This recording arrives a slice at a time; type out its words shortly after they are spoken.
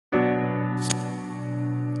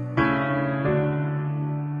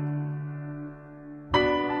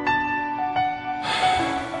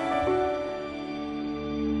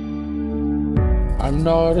I'm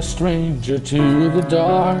not a stranger to the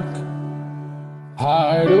dark.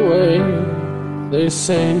 Hide away, they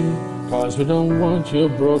say, 'cause we don't want your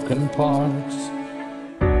broken parts.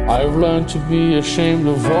 I've learned to be ashamed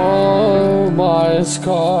of all my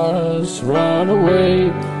scars. Run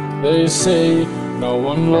away, they say, no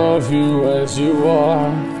one loves you as you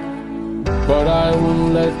are. But I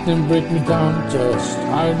won't let them break me down just.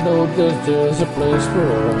 I know that there's a place for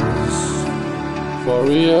us, for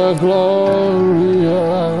we are glorious.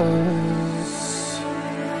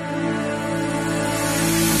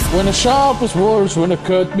 When the sharpest words wanna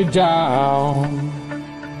cut me down,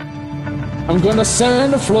 I'm gonna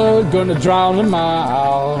send a flood, gonna drown them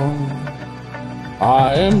out.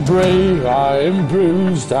 I am brave, I am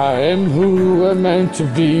bruised, I am who I'm meant to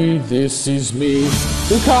be. This is me.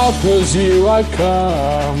 Look out, 'cause here I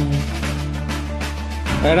come,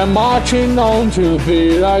 and I'm marching on to the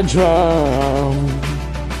beat I drum.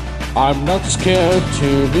 I'm not scared to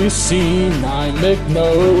be seen, I make no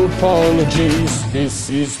apologies. This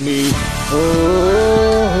is me. Oh,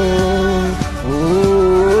 oh,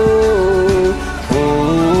 oh,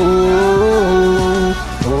 oh,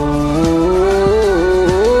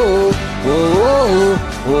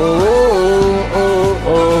 oh, oh,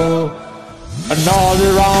 oh. Another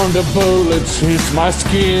round of bullets hits my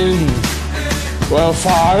skin. Well,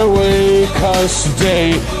 far away, 'cause today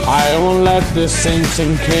I won't let this thing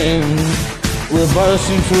sink in. We're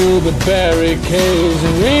bursting through the barricades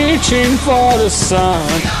and reaching for the sun.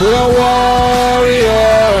 We're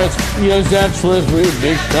warriors, yes, that's what we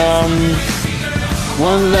become.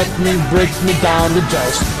 Won't let me break me down to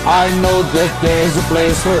dust. I know that there's a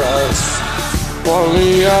place for us, for we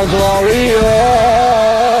are glorious.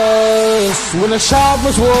 When the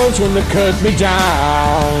sharpest words wanna cut me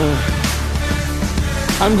down,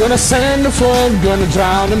 I'm gonna send a flood, gonna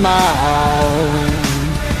drown them out.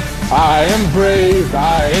 I am brave,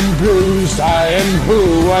 I am bruised, I am who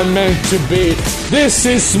I'm meant to be. This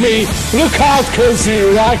is me, look out, 'cause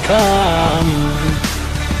here I come,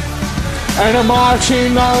 and I'm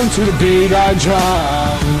marching on to the beat I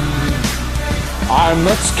drum. I'm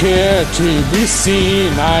not scared to be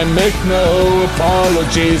seen, I make no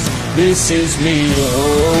apologies. This is me. Oh,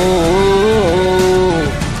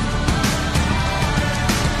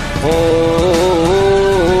 oh,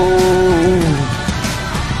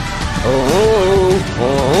 oh,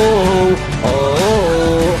 oh, oh,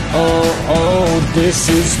 oh, oh, this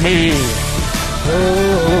is me. Oh,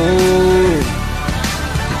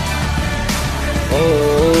 oh,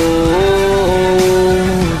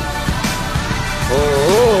 oh.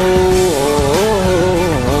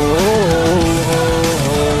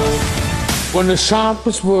 When the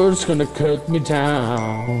sharpest words gonna cut me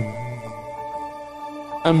down,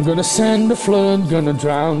 I'm gonna send a flood, gonna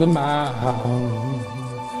drown them out.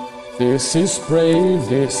 This is brave,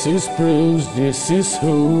 this is bruised, this is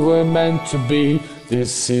who I'm meant to be.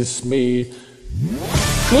 This is me.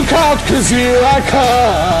 Look out, 'cause here I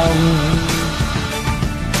come,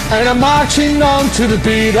 and I'm marching on to the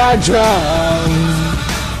beat I drum.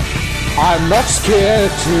 I'm not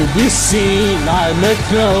scared to be seen, I make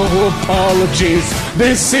no apologies.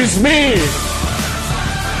 This is me.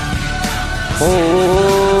 Oh,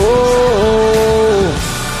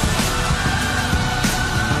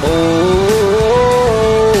 oh,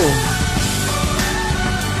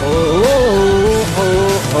 oh,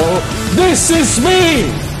 oh, oh, this is me.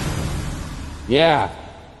 Yeah.